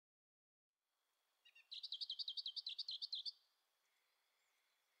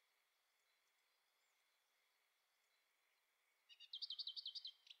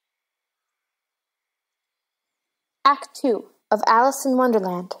Act 2 of Alice in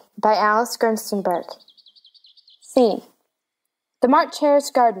Wonderland by Alice Gerstenberg. Scene: the March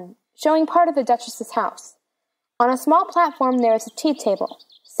Hare's garden, showing part of the Duchess's house. On a small platform there is a tea table,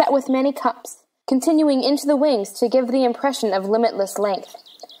 set with many cups, continuing into the wings to give the impression of limitless length.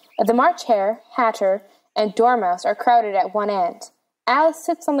 The March Hare, Hatter, and Dormouse are crowded at one end. Alice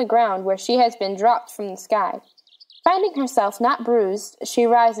sits on the ground where she has been dropped from the sky. Finding herself not bruised, she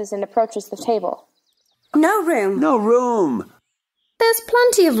rises and approaches the table. No room. No room. There's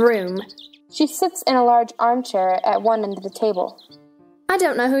plenty of room. She sits in a large armchair at one end of the table. I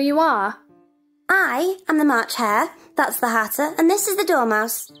don't know who you are. I am the March Hare, that's the Hatter, and this is the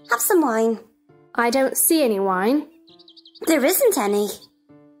Dormouse. Have some wine. I don't see any wine. There isn't any.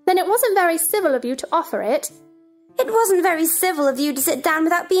 Then it wasn't very civil of you to offer it. It wasn't very civil of you to sit down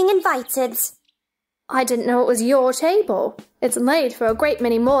without being invited. I didn't know it was your table. It's laid for a great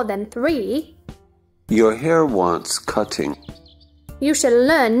many more than 3. Your hair wants cutting. You should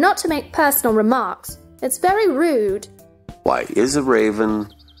learn not to make personal remarks. It's very rude. Why, is a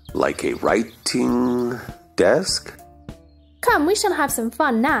raven like a writing desk? Come, we shall have some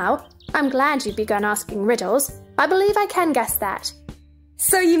fun now. I'm glad you've begun asking riddles. I believe I can guess that.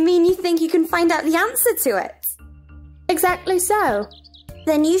 So you mean you think you can find out the answer to it? Exactly so.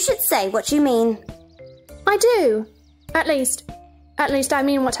 Then you should say what you mean. I do. At least I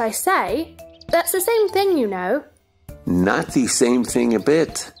mean what I say. That's the same thing, you know. Not the same thing a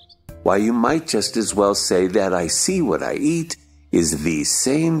bit. Why, you might just as well say that I see what I eat is the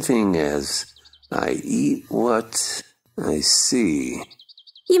same thing as I eat what I see.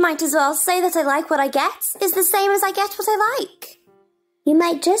 You might as well say that I like what I get is the same as I get what I like. You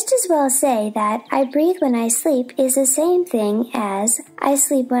might just as well say that I breathe when I sleep is the same thing as I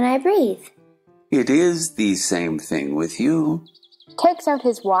sleep when I breathe. It is the same thing with you. Takes out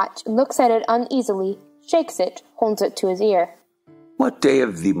his watch, looks at it uneasily, shakes it, holds it to his ear. What day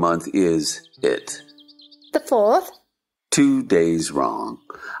of the month is it? The 4th? 2 days wrong.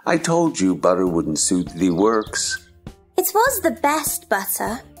 I told you butter wouldn't suit the works. It was the best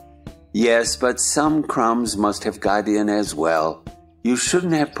butter. Yes, but some crumbs must have got in as well. You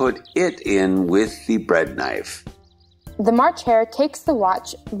shouldn't have put it in with the bread knife. The March Hare takes the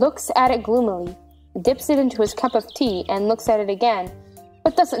watch, looks at it gloomily, dips it into his cup of tea and looks at it again,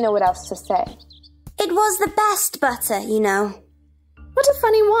 but doesn't know what else to say. It was the best butter, you know. What a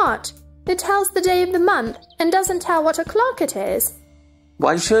funny watch. It tells the day of the month and doesn't tell what o'clock it is.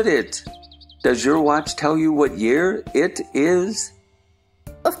 Why should it? Does your watch tell you what year it is?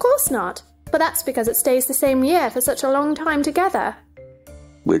 Of course not, but that's because it stays the same year for such a long time together.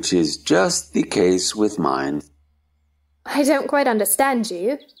 Which is just the case with mine. I don't quite understand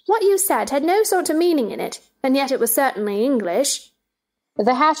you. What you said had no sort of meaning in it, and yet it was certainly English.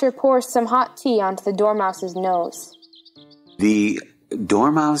 The Hatter pours some hot tea onto the Dormouse's nose. The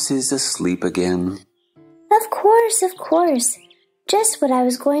Dormouse is asleep again. Of course. Just what I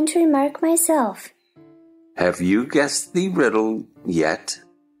was going to remark myself. Have you guessed the riddle yet?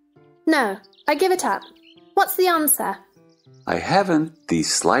 No, I give it up. What's the answer? I haven't the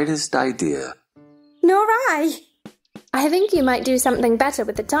slightest idea. Nor I. I think you might do something better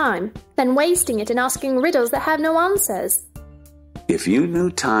with the time than wasting it in asking riddles that have no answers. If you knew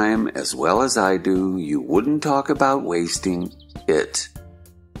time as well as I do, you wouldn't talk about wasting it.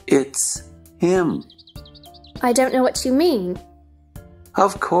 It's him. I don't know what you mean.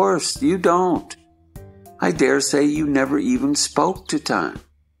 Of course you don't. I dare say you never even spoke to time.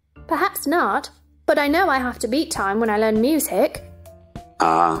 Perhaps not, but I know I have to beat time when I learn music.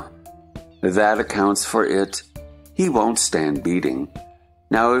 Ah, that accounts for it. He won't stand beating.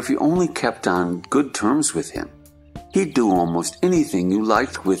 Now, if you only kept on good terms with him, he'd do almost anything you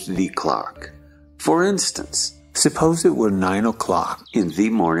liked with the clock. For instance, suppose it were 9 o'clock in the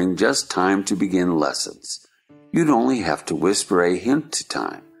morning, just time to begin lessons. You'd only have to whisper a hint to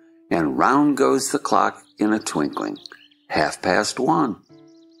time, and round goes the clock in a twinkling. 1:30.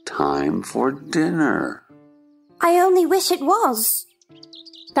 Time for dinner. I only wish it was.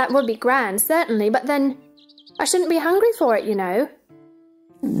 That would be grand, certainly, but then I shouldn't be hungry for it, you know.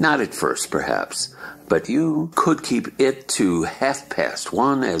 Not at first, perhaps, but you could keep it to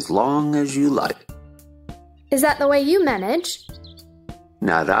 1:30 as long as you like. Is that the way you manage?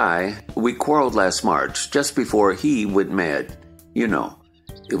 Not I. We quarreled last March, just before he went mad. You know,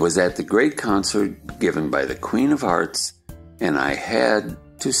 it was at the great concert given by the Queen of Hearts, and I had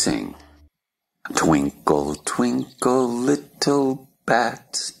to sing. Twinkle, twinkle, little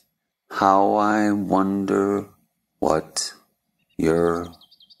bat, how I wonder what you're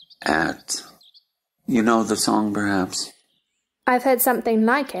at. You know the song, perhaps? I've heard something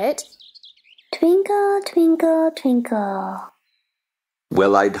like it. Twinkle, twinkle, twinkle.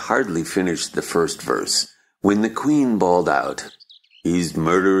 Well, I'd hardly finished the first verse when the Queen bawled out, "He's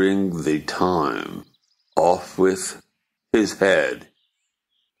murdering the time. Off with his head."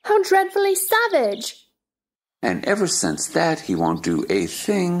 How dreadfully savage! And ever since that, he won't do a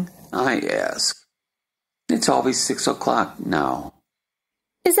thing I ask. It's always 6 o'clock now.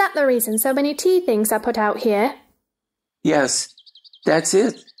 Is that the reason so many tea things are put out here? Yes, that's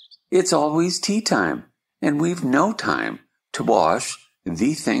it. It's always tea time, and we've no time to wash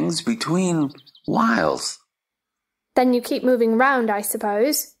the things between whiles. Then you keep moving round, I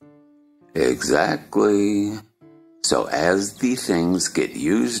suppose. Exactly. So as the things get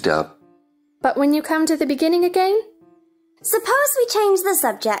used up. But when you come to the beginning again? Suppose we change the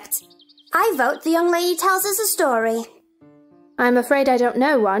subject. I vote the young lady tells us a story. I'm afraid I don't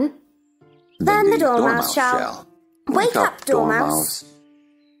know one. Then the Dormouse shall. Wake up, Dormouse.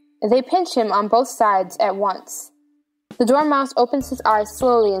 They pinch him on both sides at once. The Dormouse opens his eyes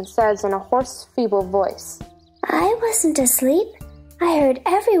slowly and says in a hoarse, feeble voice, I wasn't asleep. I heard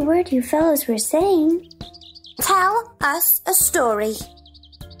every word you fellows were saying. Tell us a story.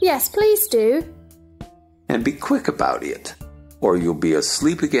 Yes, please do. And be quick about it, or you'll be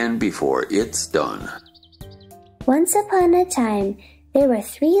asleep again before it's done. Once upon a time, there were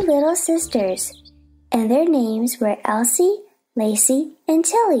 3 little sisters, and their names were Elsie, Lacey, and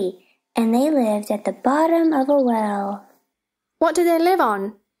Tilly, and they lived at the bottom of a well. What do they live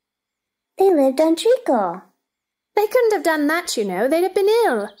on? They lived on treacle. They couldn't have done that, you know. They'd have been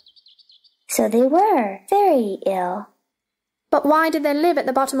ill. So they were very ill. But why did they live at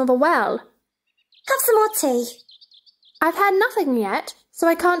the bottom of a well? Have some more tea. I've had nothing yet, so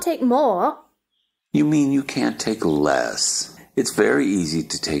I can't take more. You mean you can't take less? It's very easy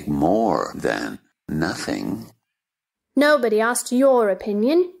to take more than nothing. Nobody asked your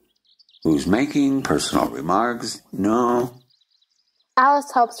opinion. Who's making personal remarks? No.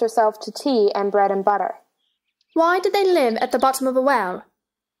 Alice helps herself to tea and bread and butter. Why did they live at the bottom of a well?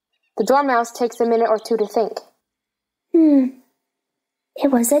 The Dormouse takes a minute or two to think.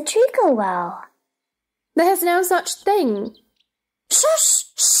 It was a treacle well. There's no such thing. Shush!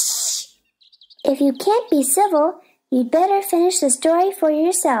 Shh! If you can't be civil, you'd better finish the story for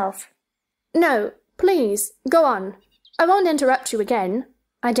yourself. No, please, go on. I won't interrupt you again.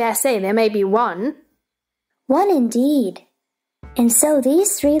 I dare say there may be one. One indeed. And so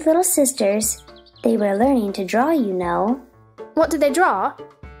these 3 little sisters, they were learning to draw, you know. What did they draw?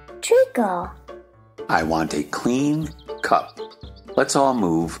 Treacle. I want a clean cup. Let's all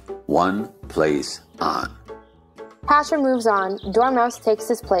move one place on. Patcher moves on, Dormouse takes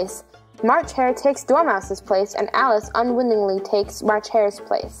his place, March Hare takes Dormouse's place, and Alice unwittingly takes March Hare's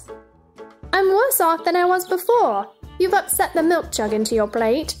place. I'm worse off than I was before. You've upset the milk jug into your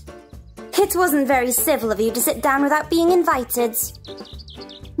plate. It wasn't very civil of you to sit down without being invited.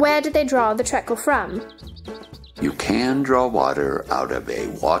 Where did they draw the treacle from? You can draw water out of a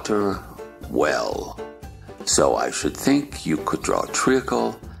water well. So I should think you could draw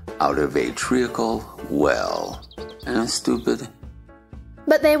treacle out of a treacle well. Stupid.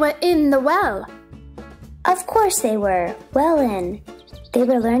 But they were in the well. Of course they were, well in. They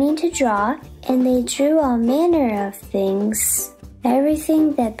were learning to draw, and they drew all manner of things.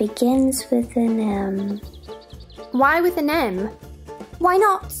 Everything that begins with an M. Why with an M? Why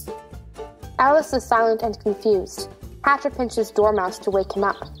not? Alice is silent and confused. Patcher pinches Dormouse to wake him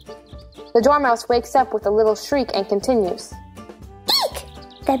up. The Dormouse wakes up with a little shriek and continues. Eek!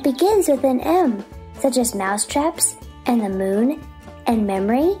 That begins with an M, such as mousetraps, and the moon, and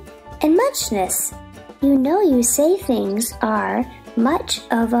memory, and muchness. You know you say things are much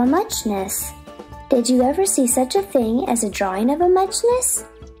of a muchness. Did you ever see such a thing as a drawing of a muchness?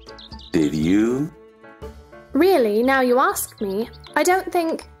 Did you? Really, now you ask me, I don't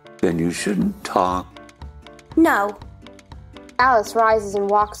think... Then you shouldn't talk. No. Alice rises and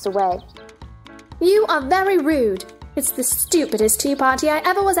walks away. You are very rude. It's the stupidest tea party I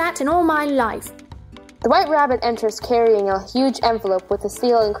ever was at in all my life. The White Rabbit enters carrying a huge envelope with a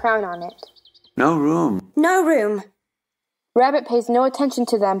seal and crown on it. No room. No room. Rabbit pays no attention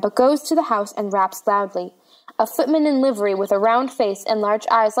to them but goes to the house and raps loudly. A footman in livery with a round face and large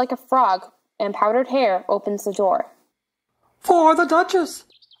eyes like a frog and powdered hair opens the door. For the Duchess!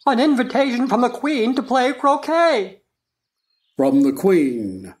 An invitation from the Queen to play croquet! From the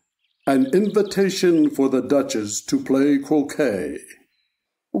Queen, an invitation for the Duchess to play croquet.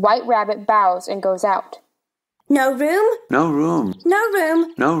 White Rabbit bows and goes out. No room? No room. No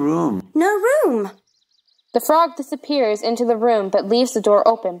room? No room. No room. The frog disappears into the room but leaves the door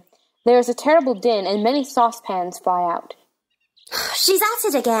open. There is a terrible din and many saucepans fly out. She's at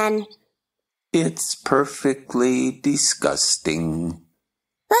it again. It's perfectly disgusting.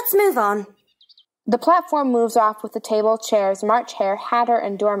 Let's move on. The platform moves off with the table, chairs, March Hare, Hatter,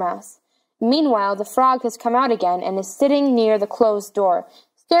 and Dormouse. Meanwhile, the frog has come out again and is sitting near the closed door,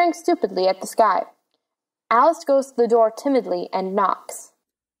 staring stupidly at the sky. Alice goes to the door timidly and knocks.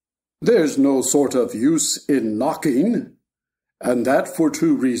 There's no sort of use in knocking, and that for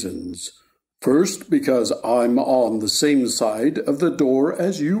two reasons. First, because I'm on the same side of the door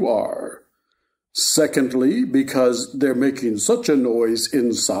as you are. Secondly, because they're making such a noise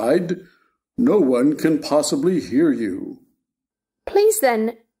inside, no one can possibly hear you. Please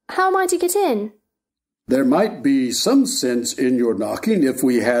then, how am I to get in? There might be some sense in your knocking if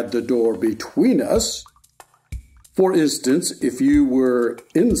we had the door between us. For instance, if you were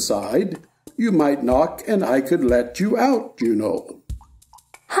inside, you might knock and I could let you out, you know.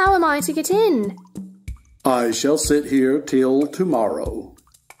 How am I to get in? I shall sit here till tomorrow.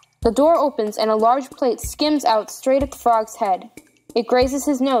 The door opens and a large plate skims out straight at the frog's head. It grazes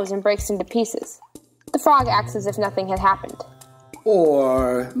his nose and breaks into pieces. The frog acts as if nothing had happened.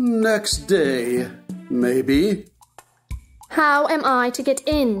 Or next day, maybe. How am I to get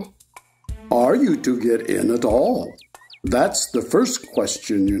in? Are you to get in at all? That's the first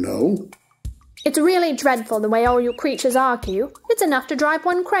question, you know. It's really dreadful the way all you creatures argue. It's enough to drive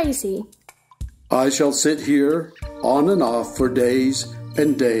one crazy. I shall sit here on and off for days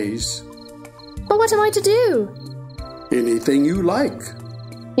and days. But what am I to do? Anything you like.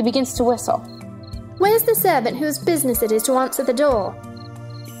 He begins to whistle. Where's the servant whose business it is to answer the door?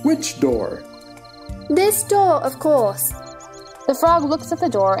 Which door? This door, of course. The frog looks at the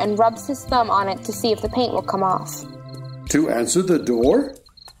door and rubs his thumb on it to see if the paint will come off. To answer the door?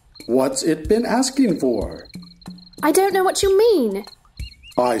 What's it been asking for? I don't know what you mean.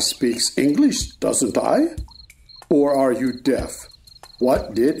 I speaks English, doesn't I? Or are you deaf?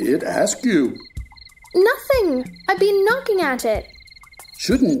 What did it ask you? Nothing. I've been knocking at it.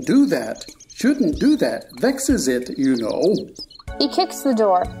 Shouldn't do that. Shouldn't do that. Vexes it, you know. He kicks the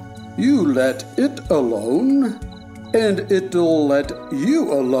door. You let it alone, and it'll let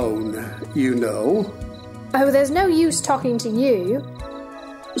you alone, you know. Oh, there's no use talking to you.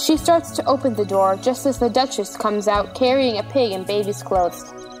 She starts to open the door just as the Duchess comes out carrying a pig in baby's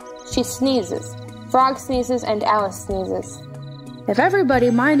clothes. She sneezes. Frog sneezes and Alice sneezes. If everybody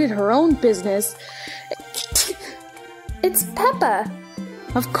minded her own business... It's pepper.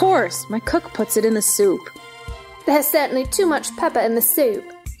 Of course, my cook puts it in the soup. There's certainly too much pepper in the soup.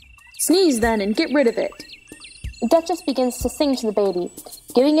 Sneeze then and get rid of it. The Duchess begins to sing to the baby,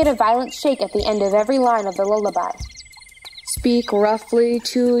 giving it a violent shake at the end of every line of the lullaby. Speak roughly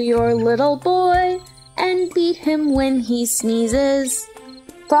to your little boy and beat him when he sneezes.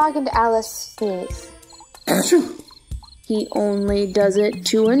 Frog and Alice sneeze. Achoo! He only does it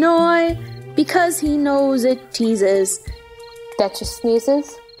to annoy because he knows it teases. Duchess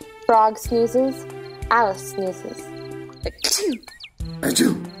sneezes. Frog sneezes. Alice sneezes.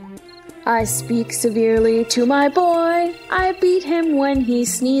 Achoo! I speak severely to my boy. I beat him when he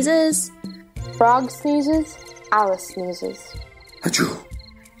sneezes. Frog sneezes. Alice sneezes. Achoo!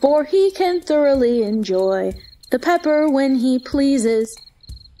 For he can thoroughly enjoy the pepper when he pleases.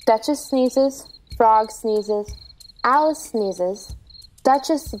 Duchess sneezes. Frog sneezes. Alice sneezes.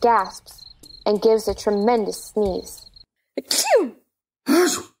 Duchess gasps and gives a tremendous sneeze. Achoo!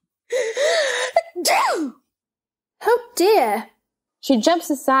 Oh dear! She jumps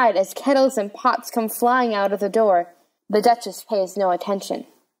aside as kettles and pots come flying out of the door. The Duchess pays no attention.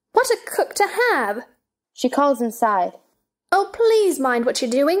 What a cook to have! She calls inside. Oh, please mind what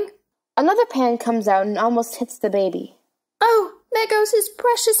you're doing. Another pan comes out and almost hits the baby. Oh, there goes his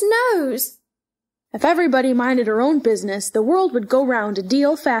precious nose. If everybody minded her own business, the world would go round a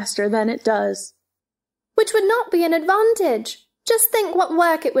deal faster than it does. Which would not be an advantage. Just think what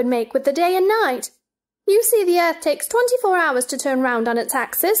work it would make with the day and night. You see the earth takes 24 hours to turn round on its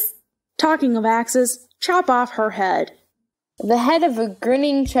axis. Talking of axes, chop off her head. The head of a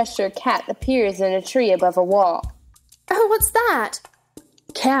grinning Cheshire Cat appears in a tree above a wall. Oh, what's that?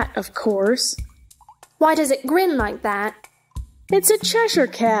 Cat, of course. Why does it grin like that? It's a Cheshire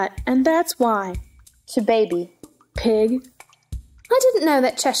Cat, and that's why. To baby. Pig. I didn't know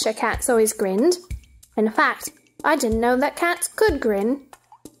that Cheshire Cats always grinned. In fact, I didn't know that cats could grin.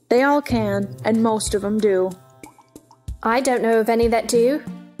 They all can, and most of them do. I don't know of any that do.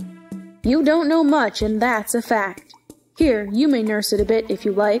 You don't know much, and that's a fact. Here, you may nurse it a bit if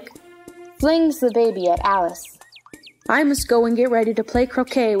you like. Flings the baby at Alice. I must go and get ready to play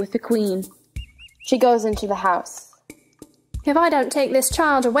croquet with the Queen. She goes into the house. If I don't take this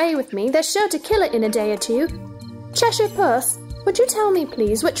child away with me, they're sure to kill it in a day or two. Cheshire Puss, would you tell me,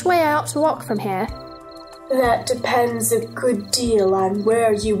 please, which way I ought to walk from here? That depends a good deal on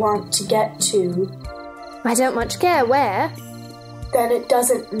where you want to get to. I don't much care where. Then it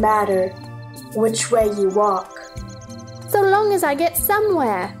doesn't matter which way you walk. So long as I get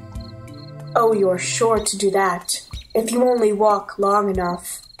somewhere. Oh, you're sure to do that, if you only walk long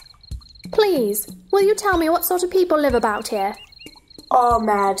enough. Please, will you tell me what sort of people live about here? All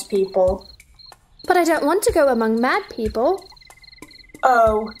mad people. But I don't want to go among mad people.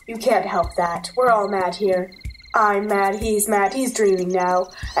 Oh, you can't help that. We're all mad here. I'm mad, he's dreaming now.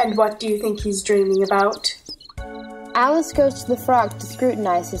 And what do you think he's dreaming about? Alice goes to the frog to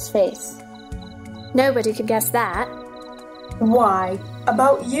scrutinize his face. Nobody could guess that. Why?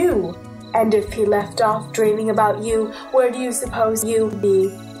 About you. And if he left off dreaming about you, where do you suppose you'd be?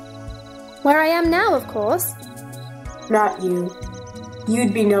 Where I am now, of course. Not you.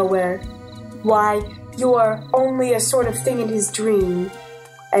 You'd be nowhere. Why, you're only a sort of thing in his dream.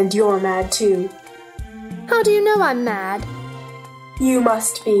 And you're mad too. How do you know I'm mad? You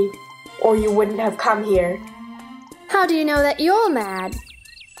must be, or you wouldn't have come here. How do you know that you're mad?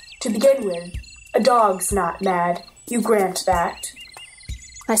 To begin with, a dog's not mad. You grant that.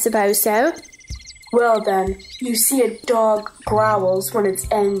 I suppose so. Well then, you see a dog growls when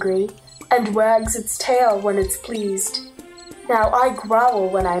it's angry, and wags its tail when it's pleased. Now I growl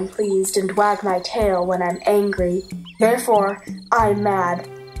when I'm pleased and wag my tail when I'm angry. Therefore, I'm mad.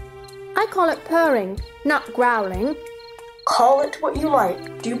 I call it purring, not growling. Call it what you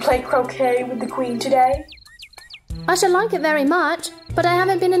like. Do you play croquet with the Queen today? I should like it very much, but I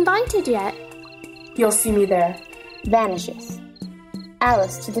haven't been invited yet. You'll see me there. Vanishes.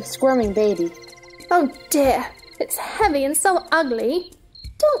 Alice to the squirming baby. Oh dear, it's heavy and so ugly.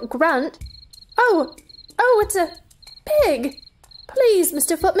 Don't grunt. Oh, it's a pig. Please,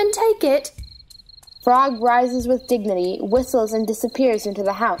 Mr. Footman, take it. Frog rises with dignity, whistles and disappears into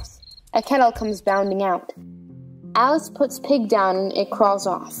the house. A kettle comes bounding out. Alice puts pig down and it crawls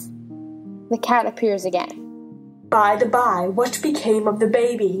off. The cat appears again. By the by, what became of the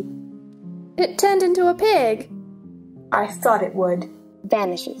baby? It turned into a pig. I thought it would.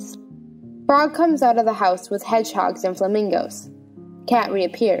 Vanishes. Frog comes out of the house with hedgehogs and flamingos. Cat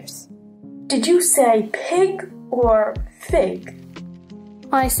reappears. Did you say pig or fig?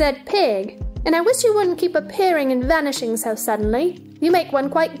 I said pig, and I wish you wouldn't keep appearing and vanishing so suddenly. You make one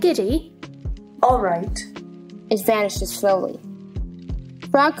quite giddy. All right. It vanishes slowly.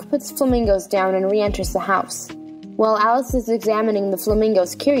 Frog puts flamingos down and re-enters the house. While Alice is examining the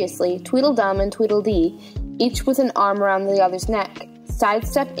flamingos curiously, Tweedledum and Tweedledee, each with an arm around the other's neck,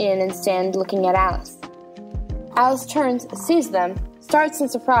 sidestep in and stand looking at Alice. Alice turns, sees them, starts in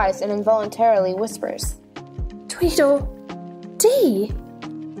surprise and involuntarily whispers, Tweedledee.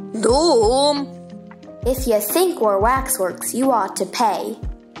 Doom. If you think we're waxworks, you ought to pay.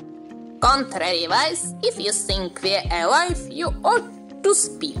 Contrariwise, if you think we're alive, you ought to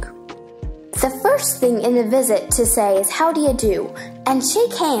speak. The first thing in a visit to say is how do you do, and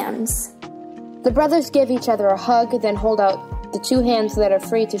shake hands. The brothers give each other a hug, then hold out the two hands that are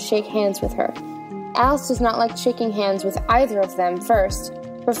free to shake hands with her. Alice does not like shaking hands with either of them first,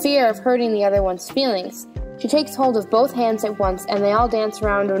 for fear of hurting the other one's feelings. She takes hold of both hands at once, and they all dance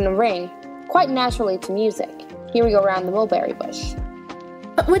around in a ring, quite naturally to music. Here we go round the mulberry bush.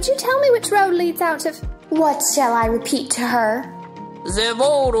 Would you tell me which road leads out of... What shall I repeat to her? The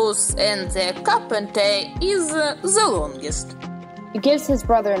walrus and the carpenter is the longest. He gives his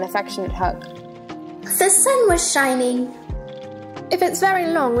brother an affectionate hug. The sun was shining. If it's very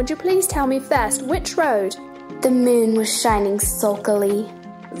long, would you please tell me first which road? The moon was shining sulkily.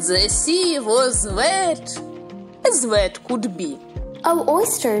 The sea was wet, as wet could be. Oh,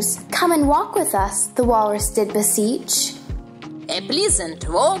 oysters, come and walk with us, the walrus did beseech. A pleasant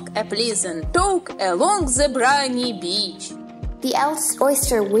walk, a pleasant talk along the briny beach. The eldest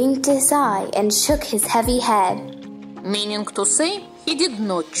oyster winked his eye and shook his heavy head. Meaning to say, he did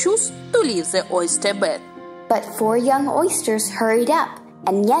not choose to leave the oyster bed. But 4 young oysters hurried up,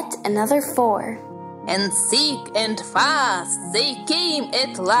 and yet another 4. And thick and fast they came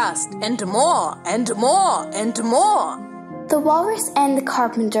at last, and more, and more, and more. The walrus and the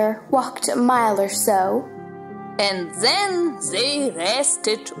carpenter walked a mile or so. And then they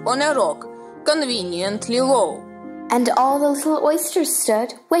rested on a rock, conveniently low. And all the little oysters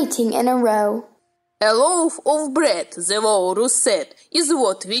stood, waiting in a row. A loaf of bread, the walrus said, is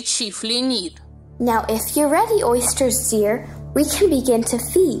what we chiefly need. Now if you're ready, oysters dear, we can begin to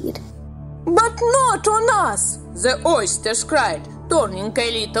feed. But not on us, the oysters cried, turning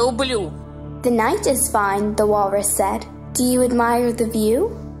a little blue. The night is fine, the walrus said. Do you admire the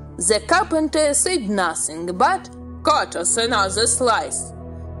view? The carpenter said nothing, but cut us another slice.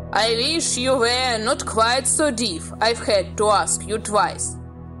 I wish you were not quite so deaf. I've had to ask you twice.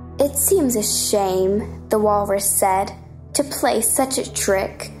 It seems a shame, the walrus said, to play such a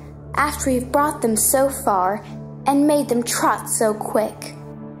trick after we've brought them so far and made them trot so quick.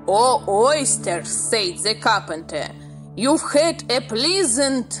 Oh, oyster, said the carpenter, you've had a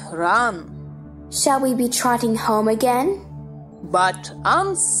pleasant run. Shall we be trotting home again? But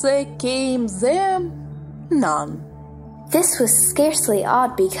answer came there none. This was scarcely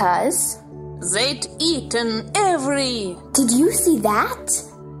odd because they'd eaten every... Did you see that?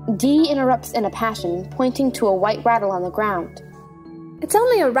 Dee interrupts in a passion, pointing to a white rattle on the ground. It's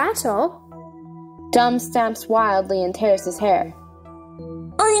only a rattle. Dum stamps wildly and tears his hair.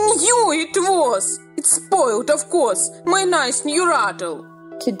 I knew it was. It's spoiled, of course, my nice new rattle.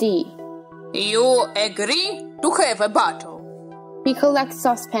 To Dee. You agree to have a battle? He collects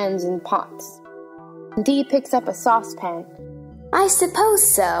saucepans and pots. Dee picks up a saucepan. I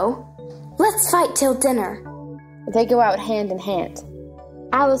suppose so. Let's fight till dinner. They go out hand in hand.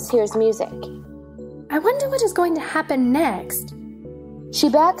 Alice hears music. I wonder what is going to happen next. She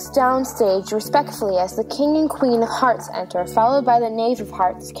backs downstage respectfully as the King and Queen of Hearts enter, followed by the Knave of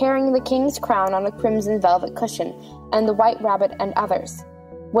Hearts, carrying the King's crown on a crimson velvet cushion, and the White Rabbit and others.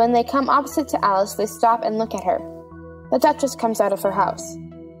 When they come opposite to Alice, they stop and look at her. The Duchess comes out of her house.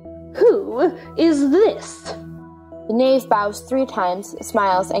 Who is this? The Knave bows 3 times,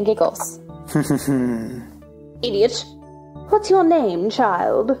 smiles, and giggles. Idiot. What's your name,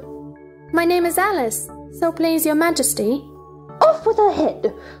 child? My name is Alice, so please your majesty. Off with her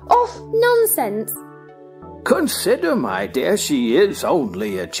head! Off! Nonsense! Consider, my dear, she is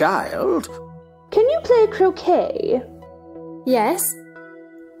only a child. Can you play croquet? Yes.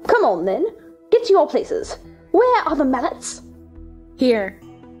 Come on, then. Get to your places. Where are the mallets? Here.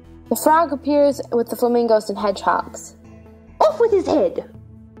 The frog appears with the flamingos and hedgehogs. Off with his head!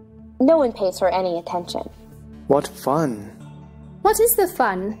 No one pays her any attention. What fun. What is the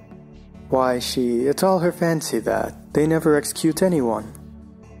fun? Why, it's all her fancy that. They never execute anyone.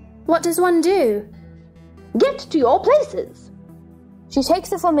 What does one do? Get to your places! She takes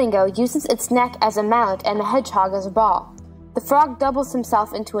the flamingo, uses its neck as a mallet and the hedgehog as a ball. The frog doubles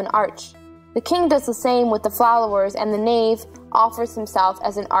himself into an arch. The king does the same with the flowers, and the knave offers himself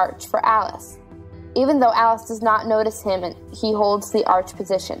as an arch for Alice. Even though Alice does not notice him, he holds the arch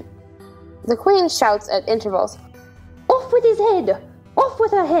position. The queen shouts at intervals, Off with his head! Off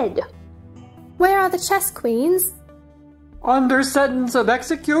with her head! Where are the chess queens? Under sentence of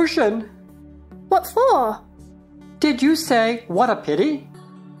execution. What for? Did you say, what a pity?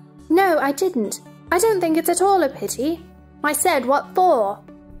 No, I didn't. I don't think it's at all a pity. I said, what for?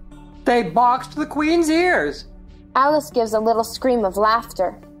 They boxed the queen's ears. Alice gives a little scream of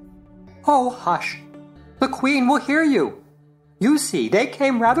laughter. Oh, hush. The queen will hear you. You see, they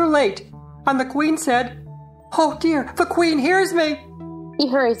came rather late, and the queen said, Oh dear, the queen hears me. He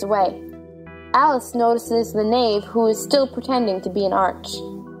hurries away. Alice notices the knave, who is still pretending to be an arch.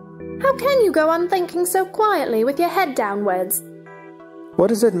 How can you go on thinking so quietly with your head downwards? What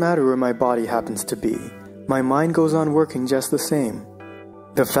does it matter where my body happens to be? My mind goes on working just the same.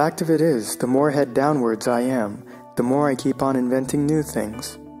 The fact of it is, the more head downwards I am, the more I keep on inventing new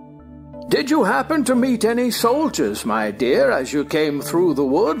things. Did you happen to meet any soldiers, my dear, as you came through the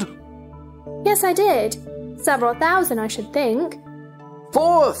wood? Yes, I did. Several thousand, I should think.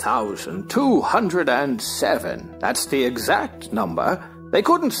 4,207. That's the exact number. They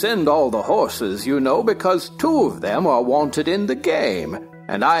couldn't send all the horses, you know, because 2 of them are wanted in the game,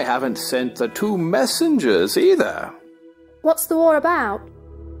 and I haven't sent the 2 messengers either. What's the war about?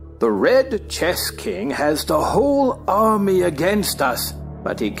 The Red Chess King has the whole army against us,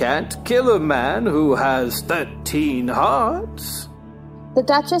 but he can't kill a man who has 13 hearts. The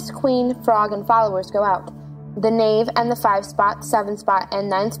Duchess, Queen, Frog, and followers go out. The knave and the 5-spot, 7-spot,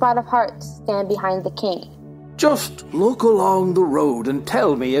 and 9-spot of hearts stand behind the king. Just look along the road and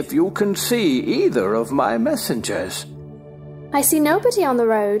tell me if you can see either of my messengers. I see nobody on the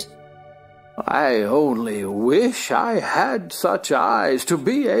road. I only wish I had such eyes to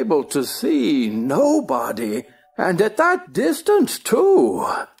be able to see nobody, and at that distance, too.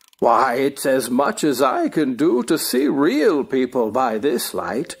 Why, it's as much as I can do to see real people by this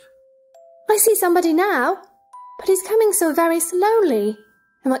light. I see somebody now, but he's coming so very slowly.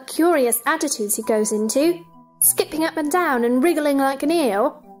 And what curious attitudes he goes into, skipping up and down and wriggling like an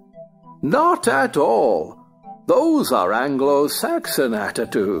eel. Not at all. Those are Anglo-Saxon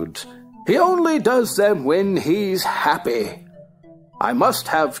attitudes. He only does them when he's happy. I must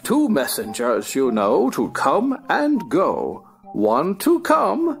have 2 messengers, you know, to come and go. 1 to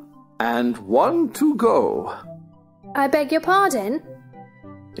come and 1 to go. I beg your pardon?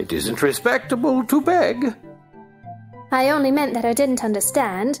 It isn't respectable to beg. I only meant that I didn't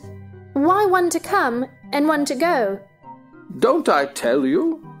understand. Why one to come and one to go? Don't I tell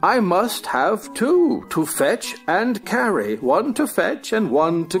you? I must have two to fetch and carry. One to fetch and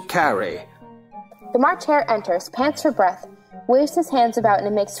one to carry. The March Hare enters, pants for breath, waves his hands about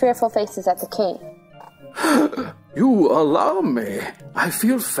and makes fearful faces at the king. You alarm me. I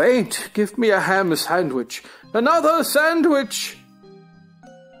feel faint. Give me a ham sandwich. Another sandwich.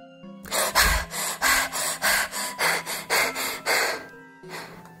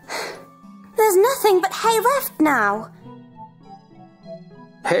 There's nothing but hay left now.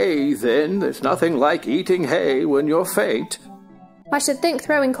 Hay, then. There's nothing like eating hay when you're faint. I should think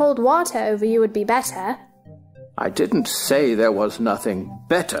throwing cold water over you would be better. I didn't say there was nothing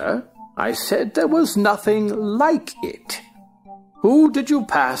better. I said there was nothing like it. Who did you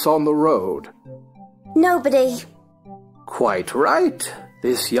pass on the road? Nobody. Quite right.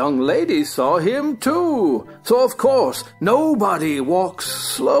 This young lady saw him too. So of course, nobody walks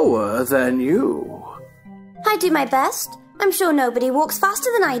slower than you. I do my best. I'm sure nobody walks faster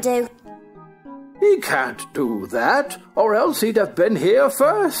than I do. He can't do that, or else he'd have been here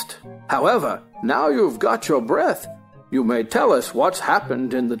first. However, now you've got your breath, you may tell us what's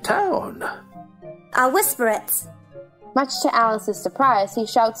happened in the town. I'll whisper it. Much to Alice's surprise, he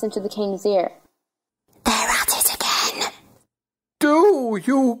shouts into the king's ear. They're at it again. Do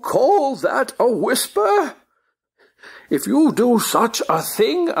you call that a whisper? If you do such a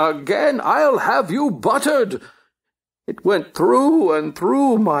thing again, I'll have you buttered. It went through and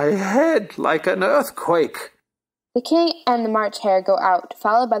through my head like an earthquake. The king and the March Hare go out,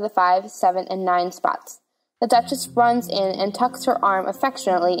 followed by the 5, 7, and 9 spots. The Duchess runs in and tucks her arm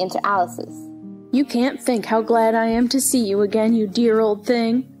affectionately into Alice's. You can't think how glad I am to see you again, you dear old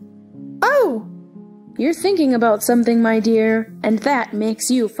thing. Oh! You're thinking about something, my dear, and that makes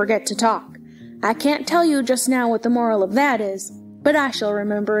you forget to talk. I can't tell you just now what the moral of that is, but I shall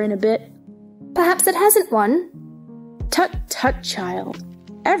remember in a bit. Perhaps it hasn't one. Tut, tut, child.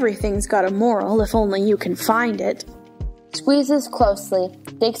 Everything's got a moral if only you can find it. Squeezes closely,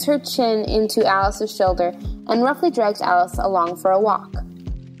 digs her chin into Alice's shoulder, and roughly drags Alice along for a walk.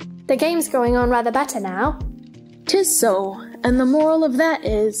 The game's going on rather better now. 'Tis so, and the moral of that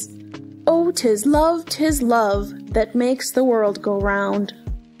is, oh, 'tis love that makes the world go round.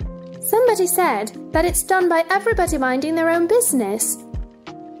 Somebody said that it's done by everybody minding their own business.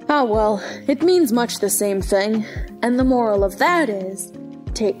 Ah, well, it means much the same thing, and the moral of that is,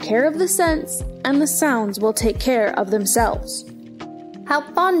 take care of the scents, and the sounds will take care of themselves. How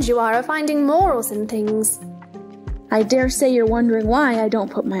fond you are of finding morals in things. I dare say you're wondering why I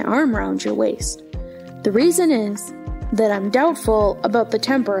don't put my arm round your waist. The reason is that I'm doubtful about the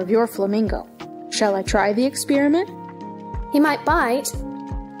temper of your flamingo. Shall I try the experiment? He might bite.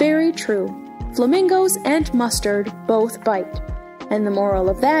 Very true. Flamingos and mustard both bite. And the moral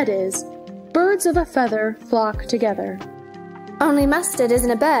of that is, birds of a feather flock together. Only mustard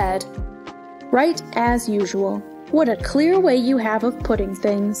isn't a bird. Right as usual. What a clear way you have of putting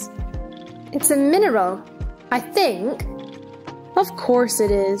things. It's a mineral, I think. Of course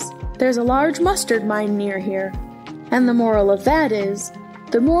it is. There's a large mustard mine near here. And the moral of that is,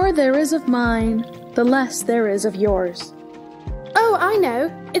 the more there is of mine, the less there is of yours. Oh, I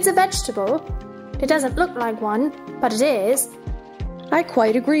know. It's a vegetable. It doesn't look like one, but it is. I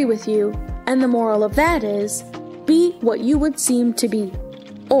quite agree with you. And the moral of that is, be what you would seem to be.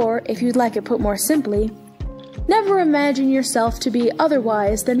 Or, if you'd like it put more simply, never imagine yourself to be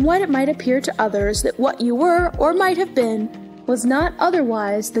otherwise than what it might appear to others that what you were or might have been was not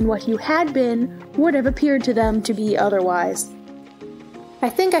otherwise than what you had been would have appeared to them to be otherwise. I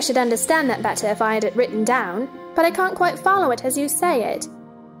think I should understand that better if I had it written down, but I can't quite follow it as you say it.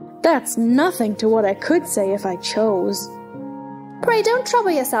 That's nothing to what I could say if I chose. Pray don't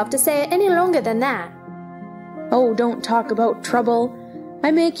trouble yourself to say it any longer than that. Oh, don't talk about trouble. I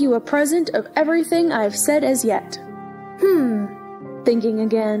make you a present of everything I've said as yet. Thinking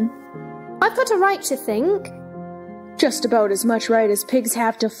again. I've got a right to think. Just about as much right as pigs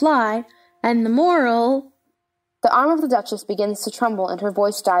have to fly, and the moral... The arm of the Duchess begins to tremble and her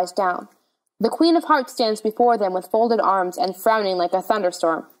voice dies down. The Queen of Hearts stands before them with folded arms and frowning like a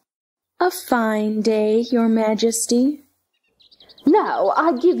thunderstorm. A fine day, Your Majesty. Now,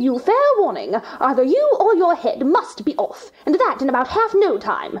 I give you fair warning. Either you or your head must be off, and that in about half no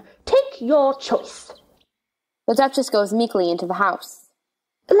time. Take your choice. The Duchess goes meekly into the house.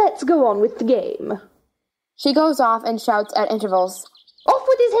 Let's go on with the game. She goes off and shouts at intervals, Off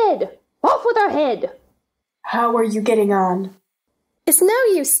with his head! Off with her head! How are you getting on? It's no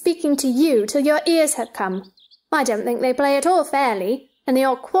use speaking to you till your ears have come. I don't think they play at all fairly, and they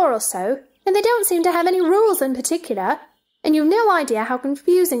all quarrel so, and they don't seem to have any rules in particular, and you've no idea how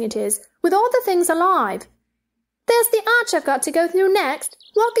confusing it is, with all the things alive. There's the arch I've got to go through next,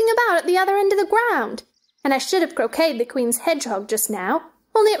 walking about at the other end of the ground, and I should have croqueted the Queen's hedgehog just now,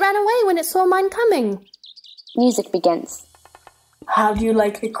 only it ran away when it saw mine coming. Music begins. How do you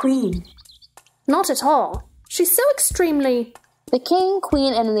like the Queen? Not at all. She's so extremely... The king,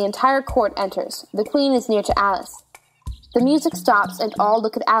 queen, and the entire court enters. The queen is near to Alice. The music stops and all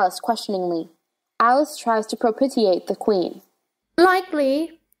look at Alice questioningly. Alice tries to propitiate the queen.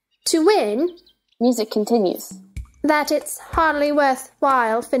 Likely to win? Music continues. That it's hardly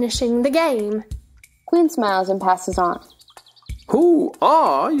worthwhile finishing the game. Queen smiles and passes on. Who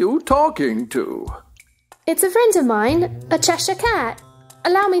are you talking to? It's a friend of mine, a Cheshire Cat.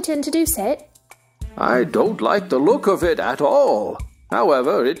 Allow me to introduce it. I don't like the look of it at all.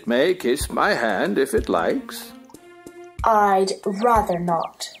 However, it may kiss my hand if it likes. I'd rather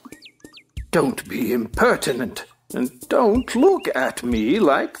not. Don't be impertinent, and don't look at me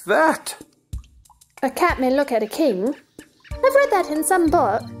like that. A cat may look at a king. I've read that in some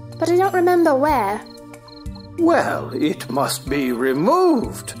book, but I don't remember where. Well, it must be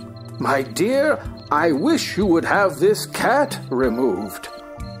removed. My dear, I wish you would have this cat removed.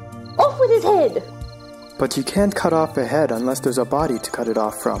 Off with his head! But you can't cut off a head unless there's a body to cut it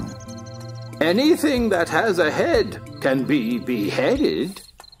off from. Anything that has a head can be beheaded.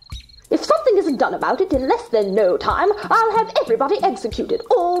 If something isn't done about it in less than no time, I'll have everybody executed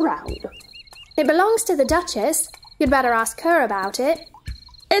all round. It belongs to the Duchess. You'd better ask her about it.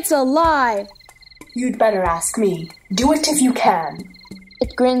 It's a lie. You'd better ask me. Do it if you can.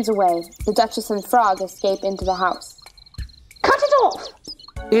 It grins away. The Duchess and Frog escape into the house. Cut it off!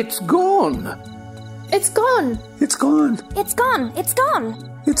 It's gone. It's gone. It's gone. It's gone. It's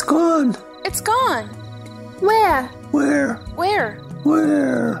gone. It's gone. It's gone. Where? Where? Where?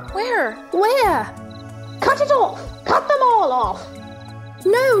 Where? Where? Where? Cut it off! Cut them all off!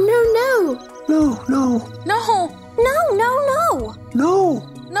 No, no, no! No, no. No. No, no, no. No.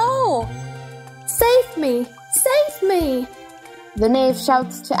 No. Save me! Save me! The knave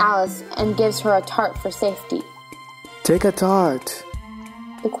shouts to Alice and gives her a tart for safety. Take a tart.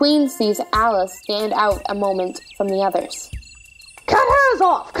 The queen sees Alice stand out a moment from the others. Cut hers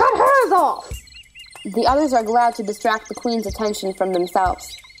off! Cut hers off! The others are glad to distract the queen's attention from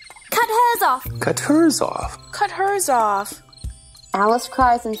themselves. Cut hers off. Cut hers off. Cut hers off. Alice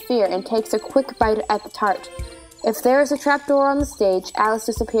cries in fear and takes a quick bite at the tart. If there is a trapdoor on the stage, Alice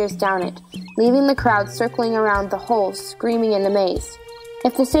disappears down it, leaving the crowd circling around the hole, screaming in amaze.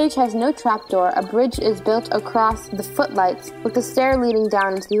 If the stage has no trapdoor, a bridge is built across the footlights with a stair leading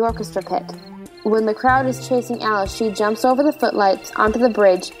down into the orchestra pit. When the crowd is chasing Alice, she jumps over the footlights onto the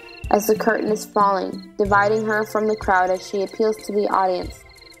bridge as the curtain is falling, dividing her from the crowd as she appeals to the audience.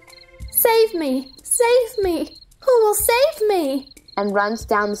 Save me! Save me! Who will save me? And runs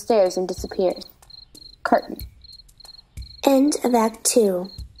down the stairs and disappears. Curtain. End of Act 2.